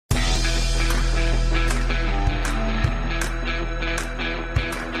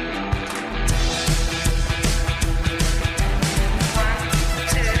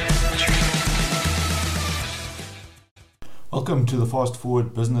Welcome to the Fast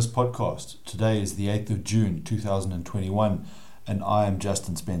Forward Business Podcast. Today is the 8th of June 2021 and I am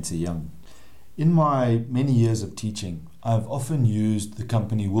Justin Spencer Young. In my many years of teaching, I've often used the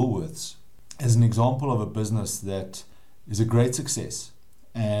company Woolworths as an example of a business that is a great success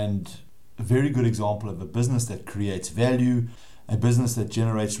and a very good example of a business that creates value, a business that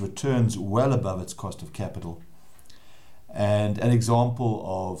generates returns well above its cost of capital, and an example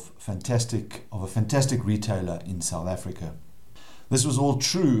of a fantastic retailer in South Africa. This was all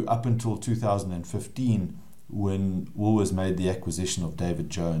true up until 2015 when Woolworths made the acquisition of David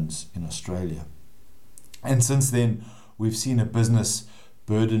Jones in Australia. And since then, we've seen a business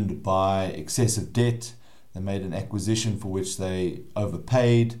burdened by excessive debt. They made an acquisition for which they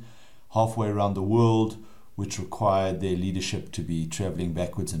overpaid halfway around the world, which required their leadership to be traveling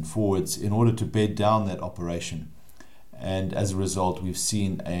backwards and forwards in order to bed down that operation. And as a result, we've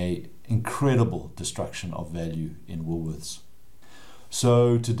seen an incredible destruction of value in Woolworths.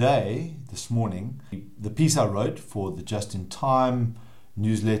 So today, this morning, the piece I wrote for the Just in Time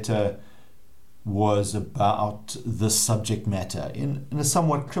newsletter was about this subject matter in a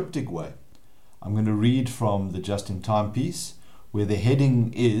somewhat cryptic way. I'm going to read from the Just in Time piece where the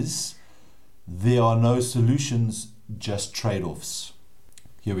heading is, "There are no solutions, just trade-offs."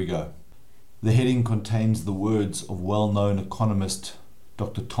 Here we go. The heading contains the words of well-known economist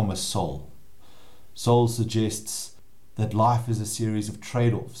Dr. Thomas Sowell. Sowell suggests that life is a series of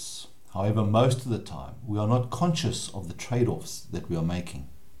trade-offs. However, most of the time, we are not conscious of the trade-offs that we are making.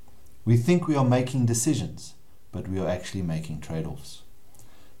 We think we are making decisions, but we are actually making trade-offs.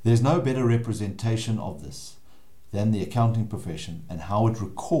 There's no better representation of this than the accounting profession and how it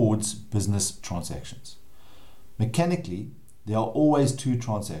records business transactions. Mechanically, there are always two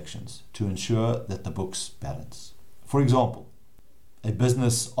transactions to ensure that the books balance. For example, a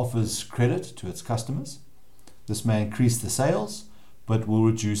business offers credit to its customers. This may increase the sales, but will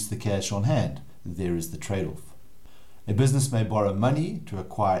reduce the cash on hand. There is the trade-off. A business may borrow money to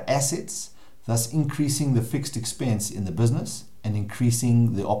acquire assets, thus increasing the fixed expense in the business and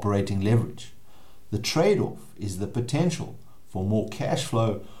increasing the operating leverage. The trade-off is the potential for more cash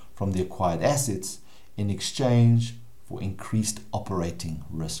flow from the acquired assets in exchange for increased operating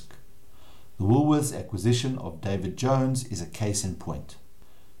risk. The Woolworths acquisition of David Jones is a case in point.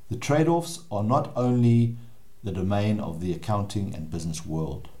 The trade-offs are not only the domain of the accounting and business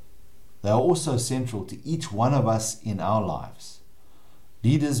world. They are also central to each one of us in our lives.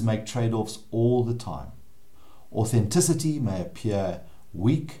 Leaders make trade-offs all the time. Authenticity may appear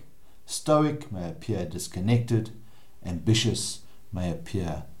weak, stoic may appear disconnected, ambitious may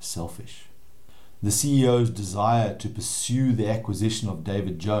appear selfish. The CEO's desire to pursue the acquisition of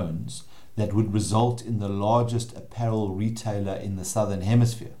David Jones that would result in the largest apparel retailer in the Southern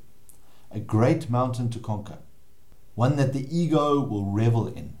Hemisphere. A great mountain to conquer, one that the ego will revel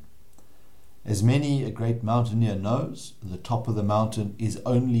in. As many a great mountaineer knows, the top of the mountain is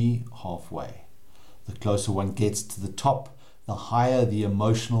only halfway. The closer one gets to the top, the higher the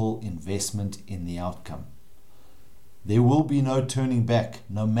emotional investment in the outcome. There will be no turning back,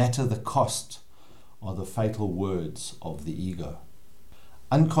 no matter the cost, are the fatal words of the ego.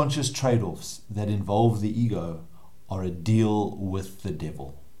 Unconscious trade-offs that involve the ego are a deal with the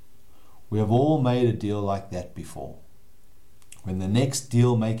devil. We have all made a deal like that before. When the next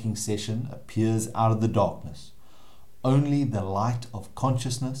deal-making session appears out of the darkness, only the light of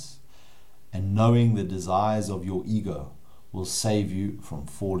consciousness and knowing the desires of your ego will save you from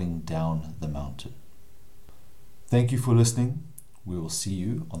falling down the mountain. Thank you for listening. We will see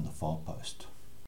you on the far post.